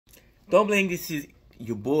Don't blame, this is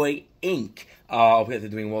your boy Ink. Hope you guys are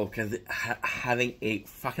doing well because having a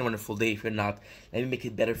fucking wonderful day. If you're not, let me make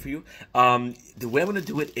it better for you. The way I'm gonna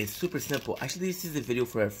do it is super simple. Actually, this is a video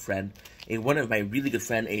for a friend, one of my really good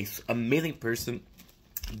friend, a amazing person,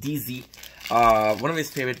 DZ. One of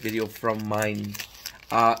his favorite video from mine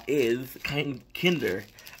is Kinder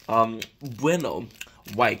Bueno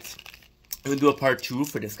White. I'm gonna do a part 2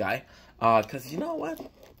 for this guy, cause you know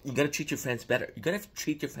what? You gotta treat your friends better. You gotta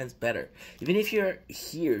treat your friends better. Even if your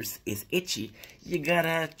ears is itchy, you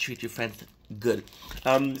gotta treat your friends good.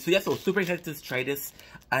 So yeah, so super excited to try this.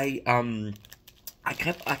 I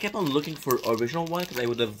kept on looking for original one because I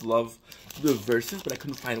would have loved to do a versus, but I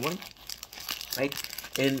couldn't find one. Right?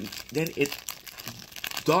 And then it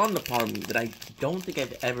dawned upon me that I don't think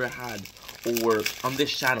I've ever had, or on this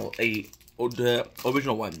channel, the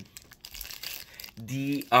original one.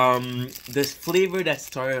 This flavor that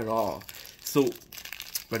started it all. So,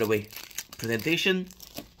 by the way, presentation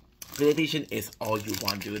is all you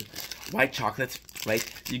want, dude. White chocolate, right?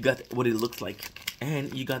 You got what it looks like,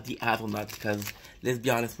 and you got the hazelnut, because let's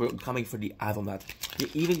be honest, we're coming for the hazelnut. You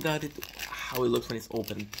even got it how it looks when it's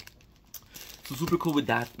open. So super cool with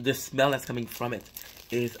that. The smell that's coming from it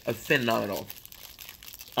is phenomenal.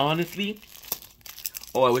 Honestly,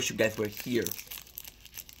 oh, I wish you guys were here.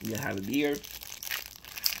 You have a beer.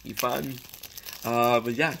 Be fun.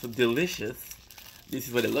 But yeah, so delicious. This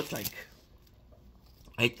is what it looks like.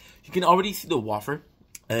 Right? You can already see the wafer,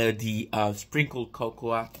 the sprinkled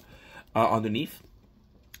cocoa underneath,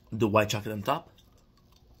 the white chocolate on top.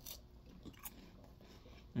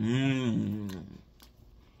 And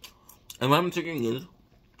what I'm thinking is,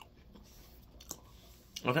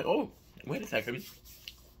 I was like, oh, wait a second.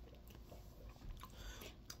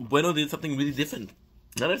 Bueno did something really different.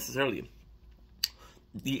 Not necessarily.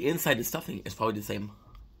 The inside, the stuffing is probably the same.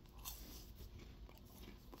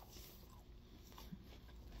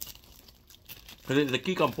 Because it's the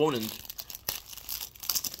key component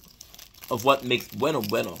of what makes bueno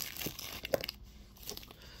bueno.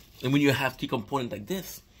 And when you have key components like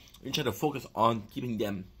this, you try to focus on keeping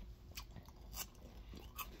them.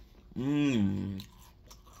 And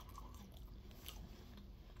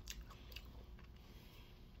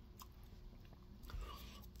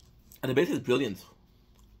the base is brilliant.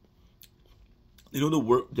 You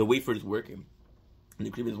know, the wafer is working, and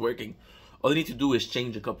the cream is working. All you need to do is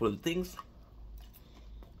change a couple of things.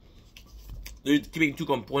 They're keeping 2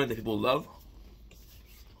 components that people love.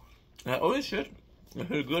 Oh shit, that's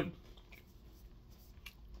very good.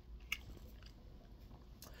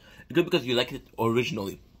 It's good because you like it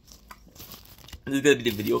originally. This is gonna be the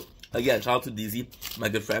video. Again, shout out to DZ, my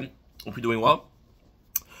good friend. Hope you're doing well.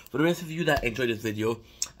 For the rest of you that enjoyed this video,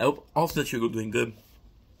 I hope also that you're doing good.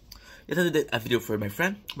 Yes, I did a video for my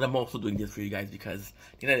friend, but I'm also doing this for you guys because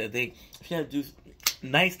at the end of the day, if you have to do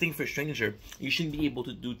nice thing for a stranger, you shouldn't be able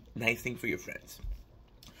to do nice thing for your friends.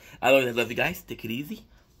 I love you guys. Take it easy.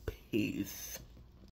 Peace.